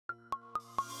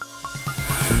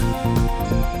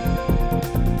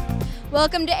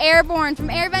Welcome to Airborne from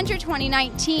Airventure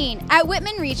 2019 at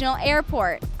Whitman Regional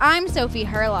Airport. I'm Sophie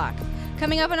Hurlock.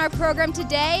 Coming up on our program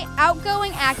today,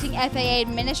 outgoing acting FAA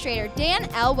Administrator Dan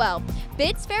Elwell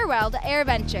bids farewell to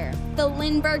Airventure. The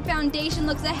Lindbergh Foundation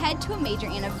looks ahead to a major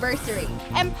anniversary.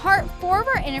 And part 4 of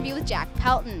our interview with Jack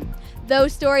Pelton.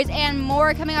 Those stories and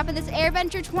more coming up in this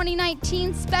Airventure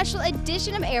 2019 special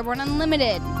edition of Airborne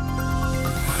Unlimited.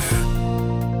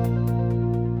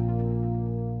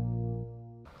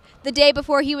 The day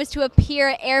before he was to appear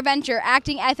at Airventure,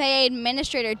 acting FAA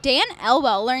Administrator Dan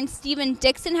Elwell learned Steven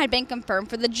Dickson had been confirmed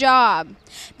for the job.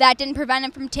 That didn't prevent him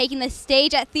from taking the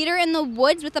stage at Theater in the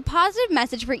Woods with a positive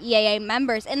message for EAA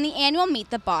members in the annual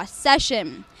Meet the Boss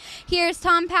session. Here's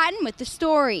Tom Patton with the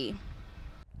story.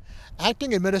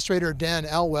 Acting Administrator Dan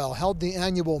Elwell held the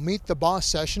annual Meet the Boss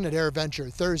session at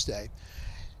Airventure Thursday.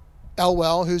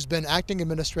 Elwell, who's been acting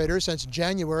administrator since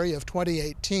January of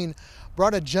 2018,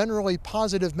 brought a generally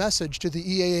positive message to the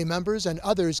EAA members and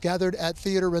others gathered at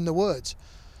Theater in the Woods.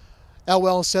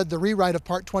 Elwell said the rewrite of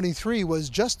Part 23 was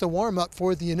just the warm-up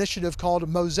for the initiative called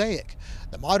Mosaic,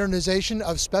 the modernization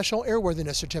of special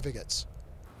airworthiness certificates.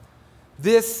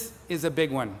 This is a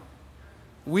big one.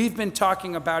 We've been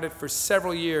talking about it for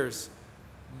several years,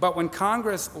 but when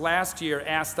Congress last year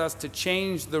asked us to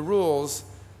change the rules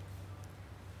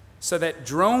so that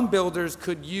drone builders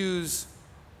could use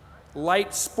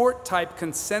light sport type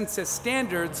consensus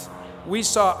standards, we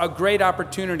saw a great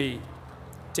opportunity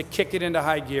to kick it into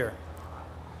high gear.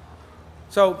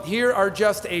 So here are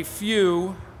just a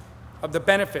few of the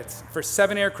benefits for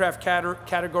 7 aircraft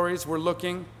categories we're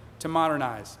looking to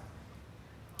modernize.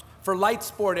 For light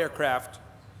sport aircraft,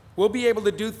 we'll be able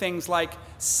to do things like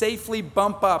safely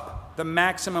bump up the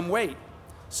maximum weight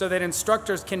so that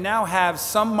instructors can now have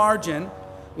some margin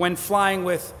when flying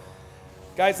with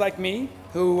guys like me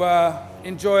who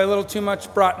enjoy a little too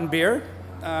much Broughton beer.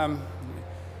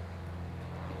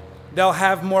 They'll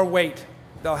have more weight.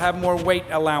 They'll have more weight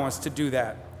allowance to do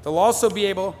that. They'll also be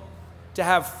able to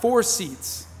have 4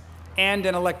 seats and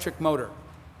an electric motor.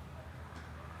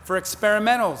 For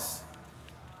experimentals,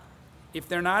 if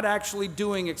they're not actually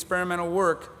doing experimental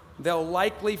work, they'll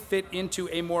likely fit into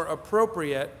a more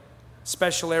appropriate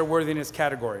special airworthiness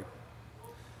category.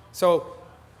 So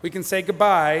we can say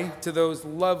goodbye to those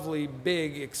lovely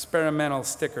big experimental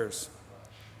stickers.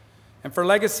 And for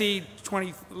Legacy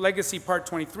Part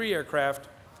 23 aircraft,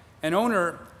 an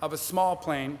owner of a small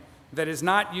plane that is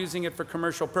not using it for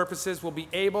commercial purposes will be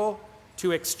able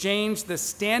to exchange the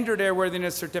standard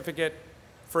airworthiness certificate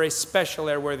for a special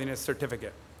airworthiness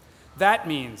certificate. That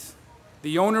means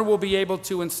the owner will be able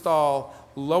to install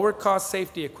lower cost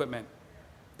safety equipment,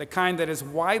 the kind that is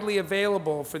widely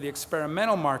available for the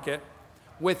experimental market,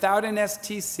 without an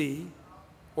STC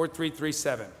or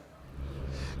 337.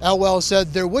 Elwell said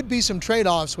there would be some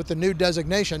trade-offs with the new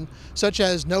designation, such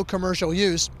as no commercial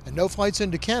use and no flights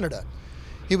into Canada.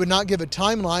 He would not give a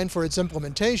timeline for its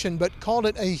implementation, but called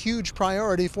it a huge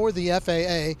priority for the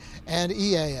FAA and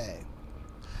EAA.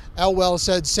 Elwell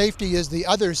said safety is the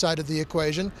other side of the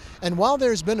equation, and while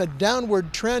there's been a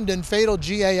downward trend in fatal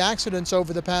GA accidents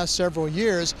over the past several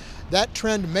years, that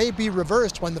trend may be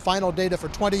reversed when the final data for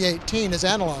 2018 is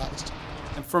analyzed.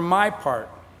 And for my part,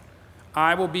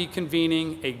 I will be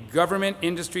convening a government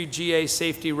industry GA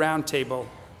safety roundtable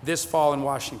this fall in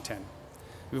Washington.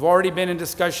 We've already been in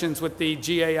discussions with the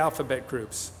GA alphabet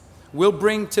groups. We'll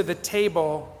bring to the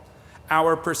table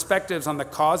our perspectives on the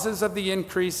causes of the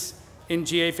increase in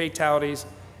GA fatalities,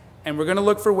 and we're going to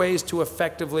look for ways to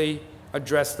effectively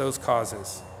address those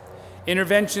causes.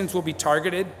 Interventions will be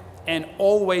targeted and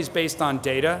always based on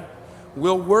data.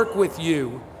 We'll work with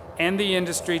you and the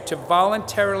industry to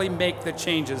voluntarily make the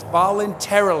changes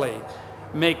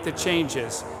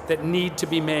that need to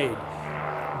be made.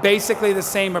 Basically the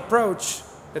same approach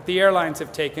that the airlines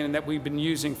have taken and that we've been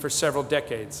using for several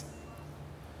decades.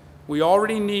 We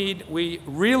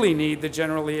really need the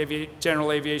general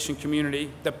aviation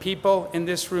community, the people in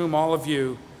this room, all of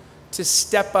you, to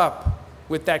step up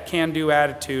with that can-do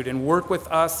attitude and work with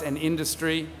us and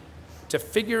industry to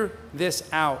figure this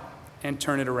out and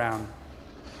turn it around.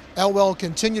 Elwell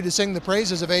continued to sing the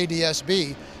praises of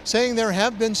ADS-B, saying there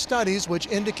have been studies which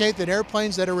indicate that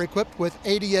airplanes that are equipped with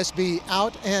ADS-B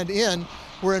out and in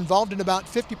were involved in about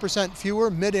 50%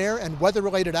 fewer mid-air and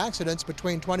weather-related accidents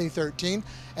between 2013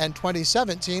 and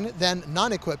 2017 than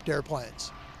non-equipped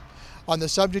airplanes. On the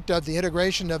subject of the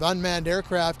integration of unmanned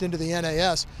aircraft into the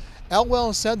NAS,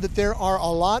 Elwell said that there are a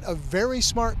lot of very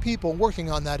smart people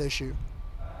working on that issue.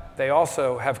 They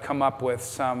also have come up with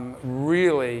some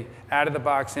really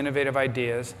out-of-the-box innovative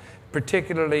ideas,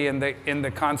 particularly in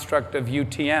the construct of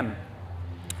UTM.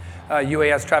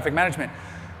 UAS traffic management.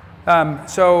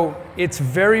 So it's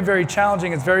very, very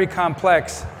challenging, it's very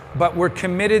complex, but we're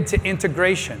committed to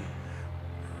integration.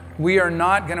 We are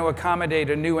not going to accommodate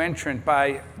a new entrant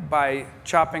by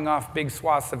chopping off big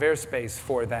swaths of airspace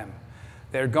for them.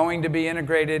 They're going to be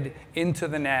integrated into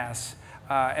the NAS,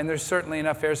 and there's certainly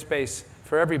enough airspace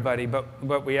for everybody,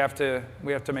 but we have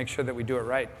to make sure that we do it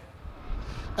right.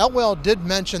 Elwell did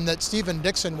mention that Steven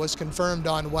Dickson was confirmed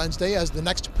on Wednesday as the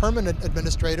next permanent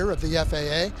administrator of the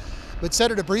FAA, but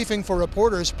said at a briefing for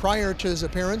reporters prior to his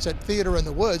appearance at Theater in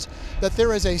the Woods that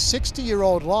there is a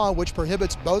 60-year-old law which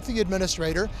prohibits both the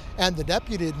administrator and the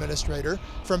deputy administrator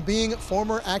from being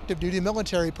former active duty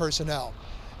military personnel,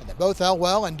 and that both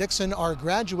Elwell and Dickson are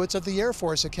graduates of the Air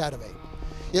Force Academy.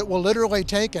 It will literally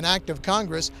take an act of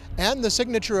Congress and the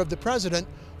signature of the President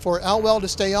for Elwell to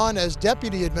stay on as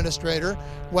deputy administrator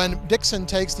when Dickson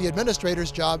takes the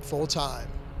administrator's job full-time.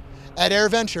 At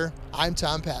Airventure, I'm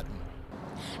Tom Patton.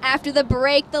 After the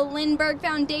break, the Lindbergh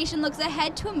Foundation looks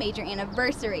ahead to a major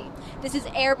anniversary. This is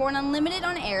Airborne Unlimited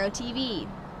on Aero-TV.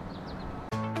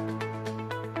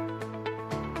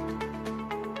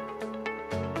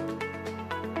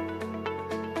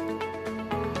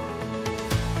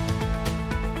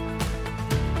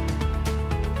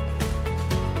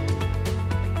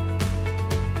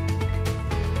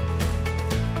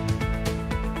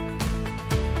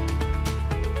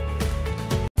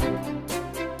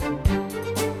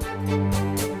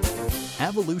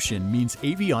 Evolution means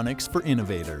avionics for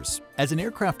innovators. As an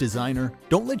aircraft designer,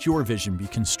 don't let your vision be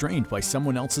constrained by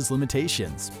someone else's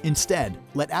limitations. Instead,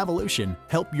 let Evolution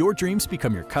help your dreams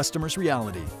become your customers'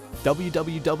 reality.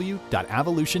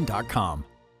 www.evolution.com.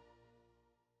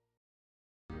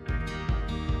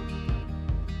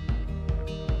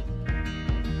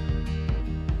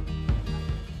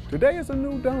 Today is a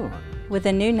new dawn. With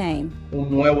a new name. Un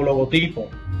nuevo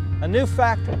logotipo. A new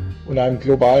factor. Und einen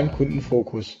globalen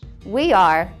Kundenfokus. We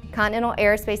are Continental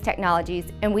Aerospace Technologies,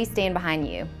 and we stand behind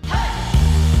you.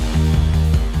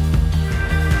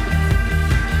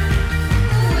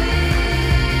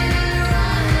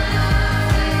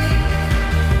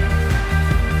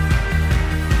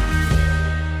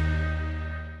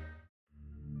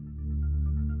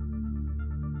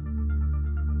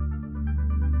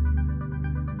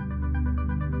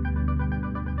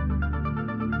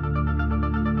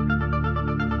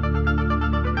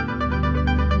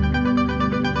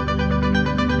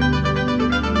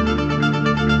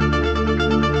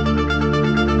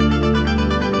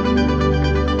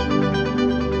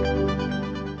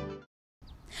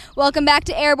 Welcome back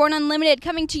to Airborne Unlimited,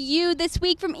 coming to you this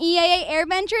week from EAA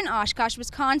Airventure in Oshkosh,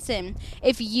 Wisconsin.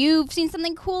 If you've seen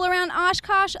something cool around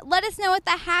Oshkosh, let us know with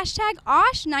the hashtag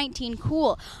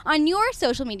OSH19Cool on your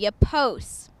social media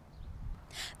posts.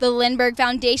 The Lindbergh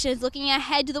Foundation is looking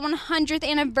ahead to the 100th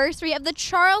anniversary of the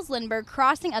Charles Lindbergh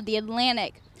crossing of the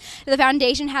Atlantic. The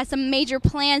foundation has some major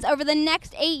plans over the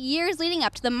next 8 years leading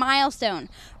up to the milestone.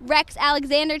 Rex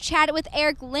Alexander chatted with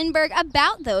Eric Lindbergh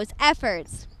about those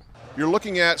efforts. You're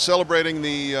looking at celebrating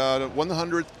the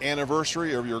 100th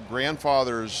anniversary of your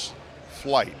grandfather's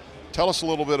flight. Tell us a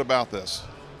little bit about this.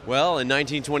 Well, in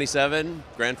 1927,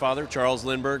 grandfather Charles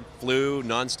Lindbergh flew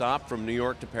nonstop from New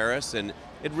York to Paris, and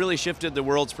it really shifted the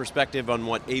world's perspective on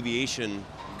what aviation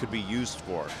could be used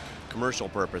for, commercial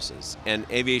purposes. And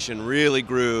aviation really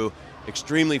grew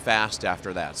extremely fast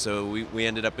after that. So we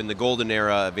ended up in the golden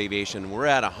era of aviation. We're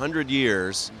at 100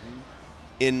 years.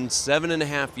 In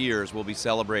 7.5 years, we'll be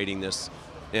celebrating this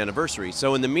anniversary.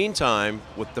 So in the meantime,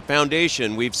 with the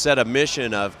foundation, we've set a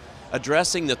mission of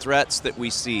addressing the threats that we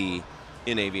see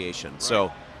in aviation. Right.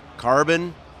 So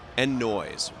carbon and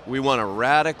noise. We want to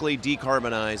radically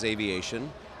decarbonize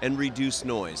aviation and reduce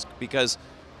noise, because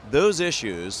those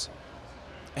issues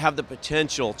have the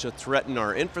potential to threaten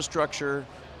our infrastructure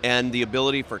and the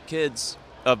ability for kids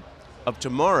of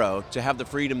tomorrow to have the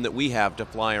freedom that we have to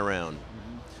fly around.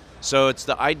 So it's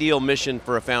the ideal mission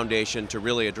for a foundation to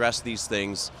really address these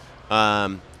things.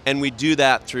 And we do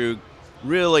that through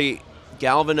really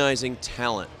galvanizing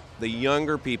talent, the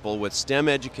younger people with STEM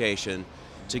education,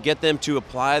 to get them to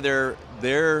apply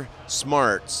their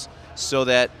smarts so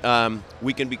that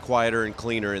we can be quieter and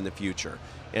cleaner in the future.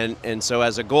 And so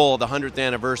as a goal, the 100th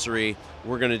anniversary,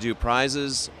 we're going to do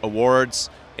prizes,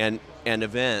 awards, and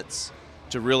events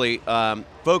to really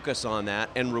focus on that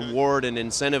and reward and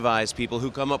incentivize people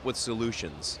who come up with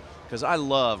solutions. Because I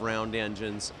love round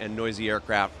engines and noisy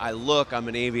aircraft. I'm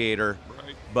an aviator,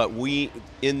 but we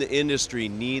in the industry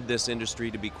need this industry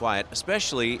to be quiet,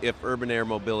 especially if urban air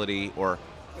mobility or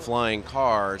flying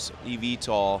cars,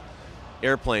 eVTOL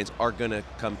airplanes are going to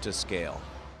come to scale.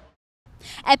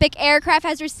 Epic Aircraft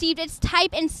has received its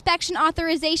Type Inspection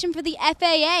Authorization for the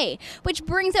FAA, which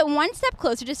brings it one step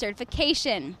closer to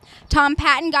certification. Tom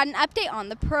Patton got an update on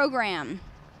the program.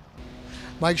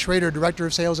 Mike Schrader, Director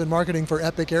of Sales and Marketing for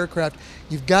Epic Aircraft.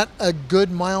 You've got a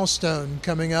good milestone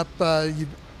coming up. You're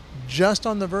just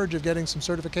on the verge of getting some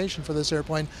certification for this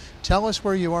airplane. Tell us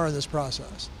where you are in this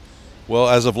process. Well,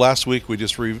 as of last week, we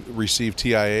just received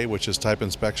TIA, which is Type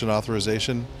Inspection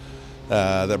Authorization.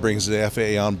 That brings the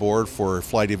FAA on board for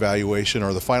flight evaluation,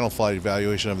 or the final flight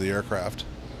evaluation of the aircraft.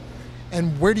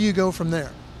 And where do you go from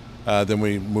there? Then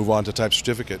we move on to type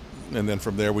certificate, and then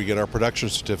from there we get our production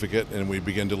certificate and we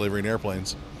begin delivering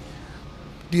airplanes.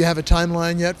 Do you have a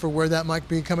timeline yet for where that might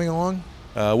be coming along?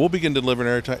 We'll begin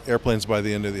delivering airplanes by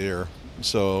the end of the year.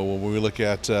 So when we look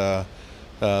at,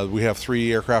 we have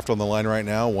 3 aircraft on the line right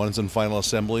now. One's in final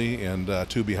assembly and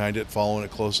 2 behind it following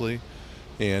it closely.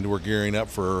 And we're gearing up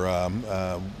for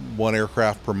 1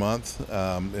 aircraft per month,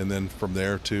 and then from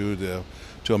there to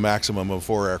a maximum of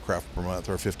 4 aircraft per month,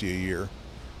 or 50 a year.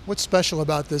 What's special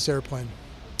about this airplane?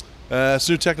 It's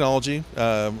new technology.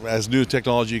 As new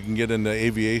technology you can get into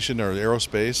aviation or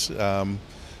aerospace.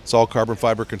 It's all carbon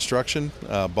fiber construction,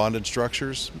 bonded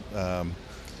structures.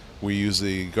 We use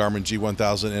the Garmin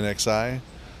G1000 NXI,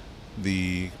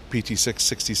 the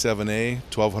PT667A,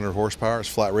 1200 horsepower. It's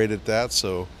flat rated at that,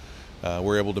 so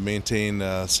we're able to maintain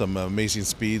some amazing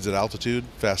speeds at altitude,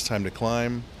 fast time to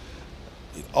climb,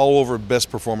 all over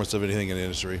best performance of anything in the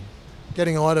industry.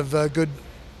 Getting a lot of good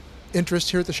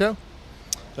interest here at the show?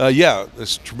 Yeah,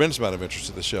 there's a tremendous amount of interest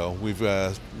at the show.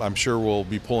 I'm sure we'll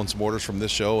be pulling some orders from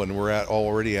this show, and we're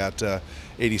already at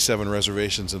 87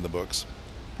 reservations in the books.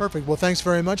 Perfect. Well, thanks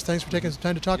very much. Thanks for taking some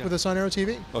time to talk with us on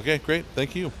Aero-TV. Okay, great.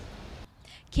 Thank you.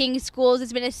 King Schools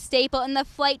has been a staple in the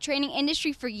flight training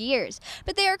industry for years,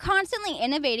 but they are constantly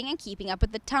innovating and keeping up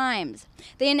with the times.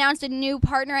 They announced a new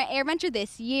partner at Airventure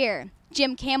this year.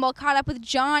 Jim Campbell caught up with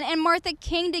John and Martha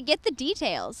King to get the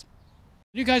details.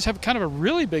 You guys have kind of a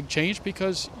really big change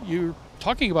because you're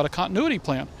talking about a continuity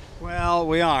plan. Well,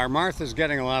 we are. Martha's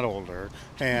getting a lot older,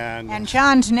 and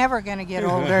John's never going to get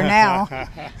older now.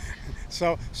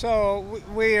 So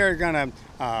we are going to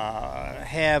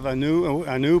have a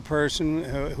new person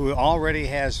who already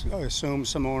has assumed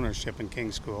some ownership in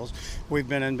King Schools. We've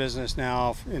been in business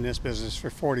now, in this business, for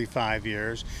 45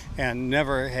 years, and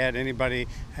never had anybody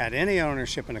had any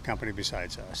ownership in a company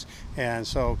besides us. And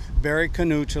so Barry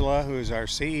Canutula, who is our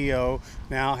CEO,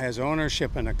 now has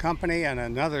ownership in a company. And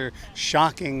another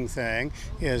shocking thing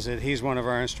is that he's one of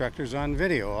our instructors on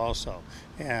video also.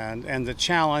 And the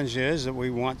challenge is that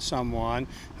we want someone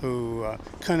who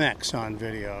connects on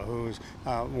video, who's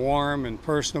warm and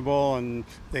personable, and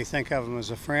they think of him as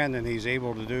a friend, and he's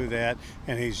able to do that,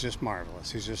 and he's just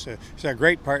marvelous. He's a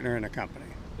great partner in the company.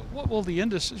 What will the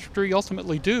industry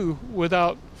ultimately do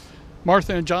without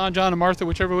Martha and John and Martha,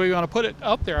 whichever way you want to put it,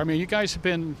 out there? I mean, you guys have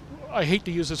been, I hate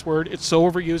to use this word, it's so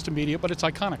overused in media, but it's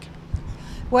iconic.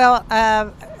 Well,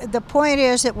 the point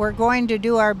is that we're going to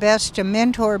do our best to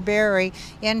mentor Barry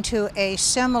into a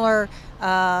similar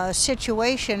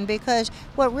situation, because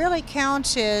what really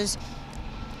counts is,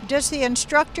 does the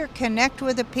instructor connect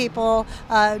with the people?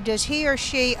 Does he or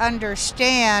she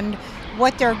understand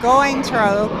what they're going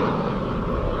through?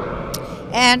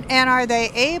 And are they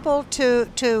able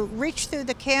to reach through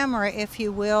the camera, if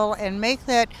you will, and make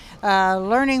that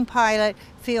learning pilot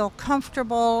feel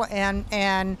comfortable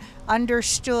and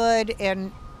understood,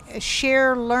 and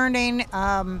share learning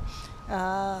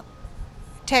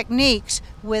techniques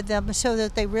with them so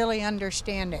that they really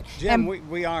understand it. Jim,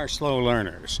 we are slow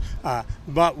learners,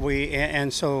 but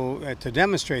so to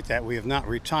demonstrate that, we have not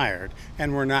retired,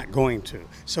 and we're not going to.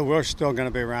 So we're still going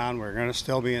to be around. We're going to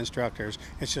still be instructors.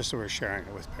 It's just that we're sharing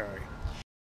it with Barry.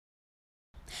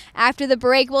 After the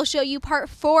break, we'll show you part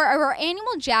 4 of our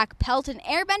annual Jack Pelton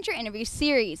Airventure interview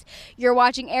series. You're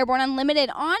watching Airborne Unlimited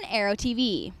on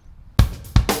Aero-TV.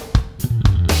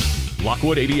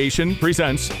 Lockwood Aviation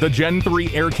presents the Gen 3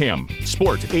 AirCam.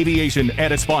 Sport aviation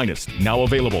at its finest. Now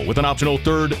available with an optional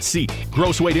 3rd seat,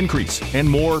 gross weight increase, and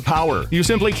more power. You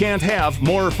simply can't have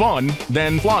more fun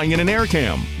than flying in an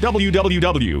AirCam.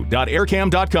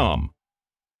 www.aircam.com.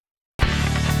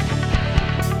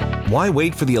 Why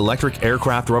wait for the electric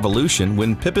aircraft revolution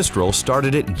when Pipistrel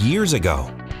started it years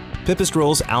ago?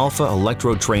 Pipistrel's Alpha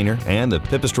Electro Trainer and the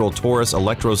Pipistrel Taurus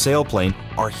Electro Sailplane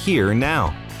are here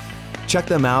now. Check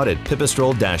them out at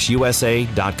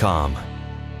pipistrel-usa.com.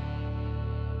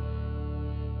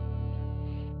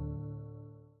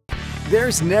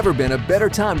 There's never been a better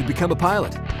time to become a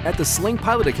pilot. At the Sling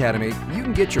Pilot Academy, you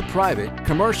can get your private,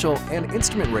 commercial, and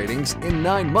instrument ratings in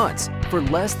 9 months for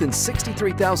less than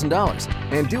 $63,000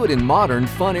 and do it in modern,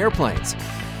 fun airplanes.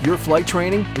 Your flight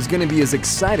training is going to be as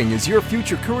exciting as your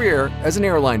future career as an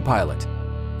airline pilot.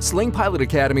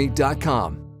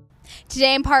 SlingPilotAcademy.com.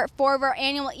 Today in part 4 of our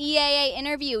annual EAA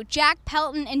interview, Jack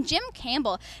Pelton and Jim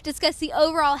Campbell discuss the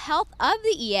overall health of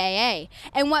the EAA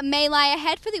and what may lie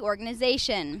ahead for the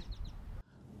organization.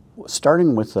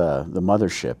 Starting with the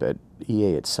mothership, at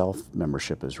EA itself,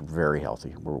 membership is very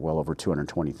healthy. We're well over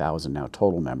 220,000 now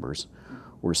total members.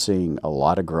 We're seeing a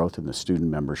lot of growth in the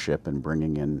student membership and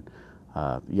bringing in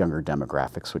younger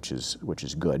demographics, which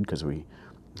is good because we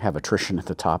have attrition at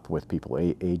the top with people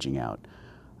aging out.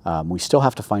 We still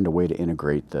have to find a way to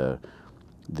integrate the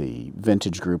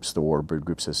vintage groups, the warbird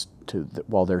groups,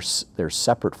 while they're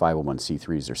separate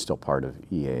 501c3s, they're still part of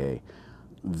EAA.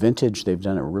 Vintage, they've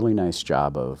done a really nice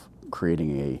job of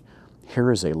creating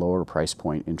here is a lower price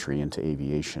point entry into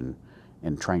aviation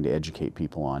and trying to educate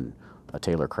people on a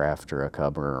Taylor Craft or a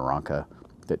Cub or a Ronca,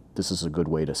 that this is a good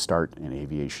way to start in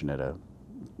aviation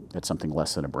at something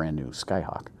less than a brand new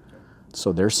Skyhawk.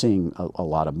 So they're seeing a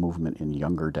lot of movement in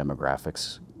younger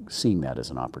demographics, seeing that as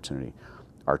an opportunity.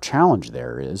 Our challenge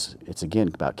there is, it's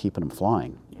again about keeping them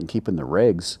flying and keeping the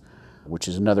regs, which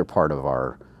is another part of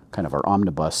our kind of our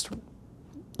omnibus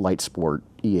light sport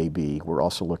EAB. We're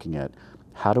also looking at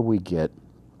how do we get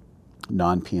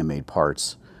non-PMA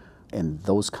parts and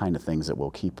those kind of things that will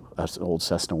keep an old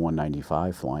Cessna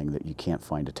 195 flying that you can't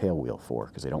find a tail wheel for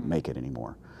because they don't make it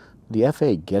anymore. The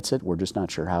FAA gets it. We're just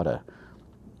not sure how to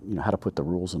put the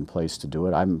rules in place to do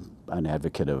it. I'm an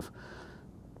advocate of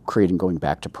going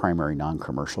back to primary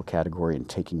non-commercial category and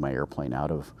taking my airplane out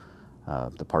of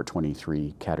the Part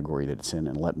 23 category that it's in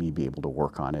and let me be able to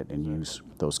work on it and use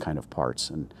those kind of parts.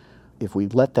 And if we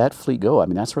let that fleet go, I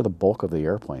mean, that's where the bulk of the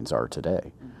airplanes are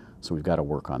today. So we've got to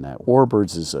work on that.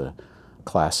 Warbirds is a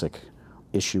classic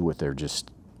issue with they're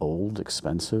just old,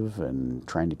 expensive, and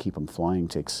trying to keep them flying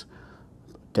takes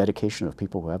dedication of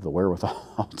people who have the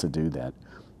wherewithal to do that.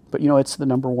 But you know, it's the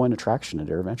 *1 attraction at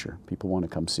Airventure. People want to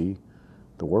come see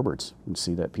the Warbirds and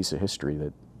see that piece of history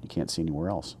that you can't see anywhere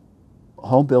else.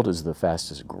 Home build is the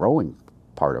fastest growing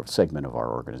segment of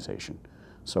our organization.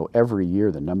 So every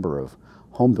year the number of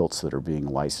home builds that are being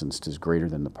licensed is greater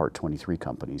than the Part 23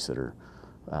 companies that are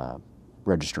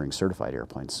registering certified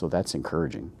airplanes. So that's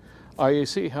encouraging.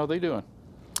 IAC, how are they doing?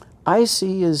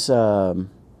 IAC is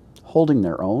holding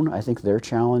their own. I think their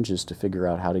challenge is to figure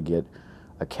out how to get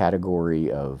a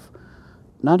category of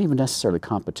not even necessarily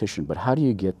competition, but how do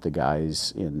you get the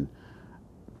guys in,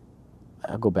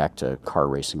 I'll go back to car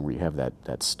racing where you have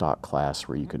that stock class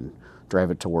where you can drive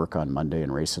it to work on Monday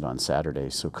and race it on Saturday.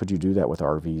 So could you do that with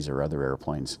RVs or other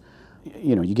airplanes?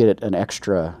 You know, you get it, an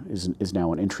extra is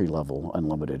now an entry level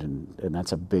unlimited, and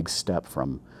that's a big step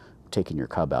from taking your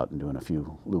Cub out and doing a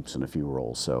few loops and a few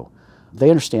rolls. So they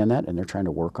understand that, and they're trying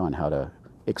to work on how to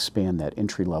expand that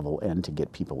entry level end to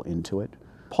get people into it.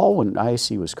 Paul, when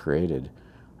IAC was created,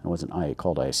 it wasn't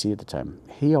called IAC at the time,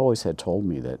 he always had told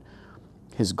me that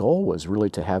his goal was really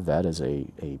to have that as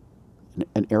an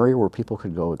area where people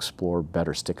could go explore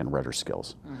better stick and rudder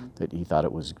skills. Mm-hmm. That he thought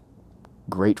it was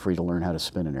great for you to learn how to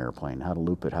spin an airplane, how to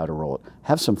loop it, how to roll it,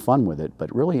 have some fun with it,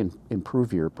 but really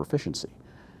improve your proficiency.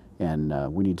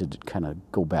 And we need to kind of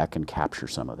go back and capture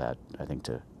some of that, I think,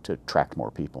 to attract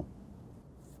more people.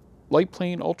 Light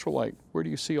plane, ultralight, where do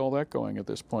you see all that going at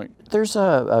this point? There's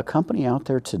a company out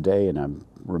there today, and I'm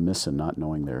remiss in not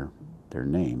knowing their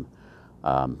name,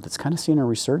 that's kind of seeing a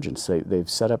resurgence. They've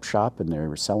set up shop and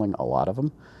they're selling a lot of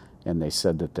them, and they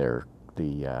said that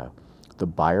the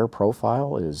buyer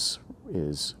profile is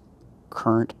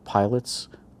current pilots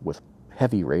with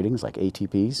heavy ratings like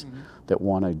ATPs that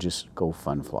want to just go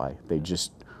fun fly. They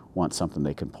just want something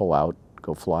they can pull out,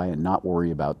 go fly, and not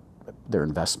worry about their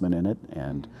investment in it.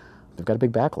 And they've got a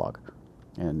big backlog.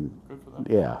 And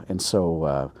yeah, and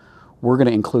so we're going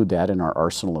to include that in our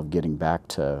arsenal of getting back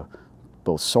to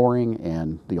both soaring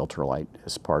and the ultralight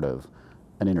as part of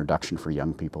an introduction for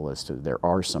young people as to there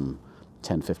are some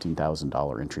 $10,000,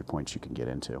 $15,000 entry points you can get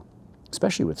into,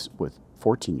 especially with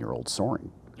 14-year-olds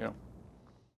soaring. Yeah.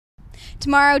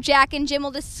 Tomorrow, Jack and Jim will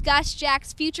discuss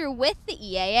Jack's future with the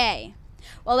EAA.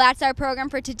 Well, that's our program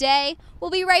for today. We'll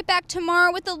be right back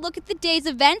tomorrow with a look at the day's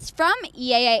events from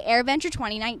EAA Airventure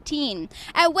 2019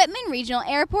 at Whitman Regional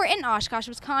Airport in Oshkosh,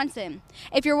 Wisconsin.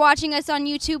 If you're watching us on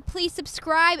YouTube, please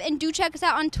subscribe and do check us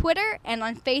out on Twitter and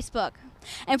on Facebook.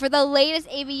 And for the latest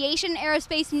aviation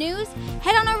aerospace news,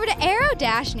 head on over to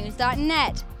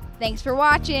aero-news.net. Thanks for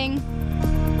watching.